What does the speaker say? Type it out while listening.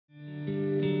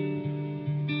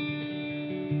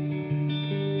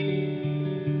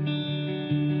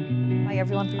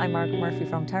everyone, I'm Margaret Murphy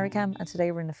from Terrachem, and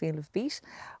today we're in the field of beet.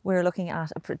 We're looking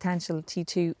at a potential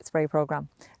T2 spray programme.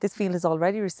 This field has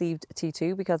already received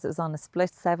T2 because it was on a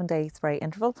split 7-day spray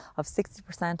interval of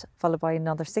 60% followed by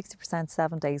another 60%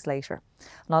 7 days later.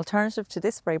 An alternative to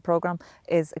this spray programme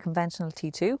is a conventional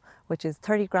T2, which is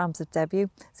 30 grams of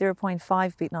Debut, 0.5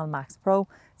 Beetnol Max Pro,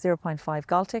 0.5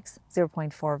 Galtix,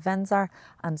 0.4 Venzar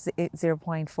and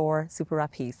 0.4 Super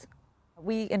Rapise.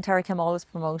 We in Terrachem always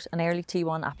promote an early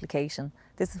T1 application.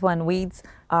 This is when weeds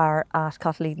are at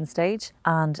cotyledon stage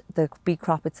and the beet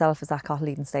crop itself is at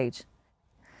cotyledon stage.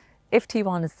 If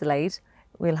T1 is delayed,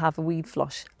 we'll have a weed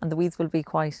flush and the weeds will be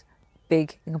quite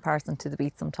big in comparison to the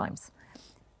beet sometimes.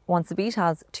 Once the beet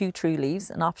has 2 true leaves,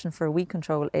 an option for weed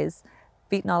control is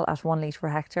Beetnol at 1 litre per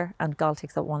hectare and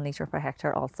Galtix at 1 litre per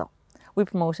hectare also. We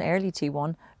promote early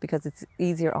T1 because it's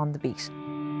easier on the beet.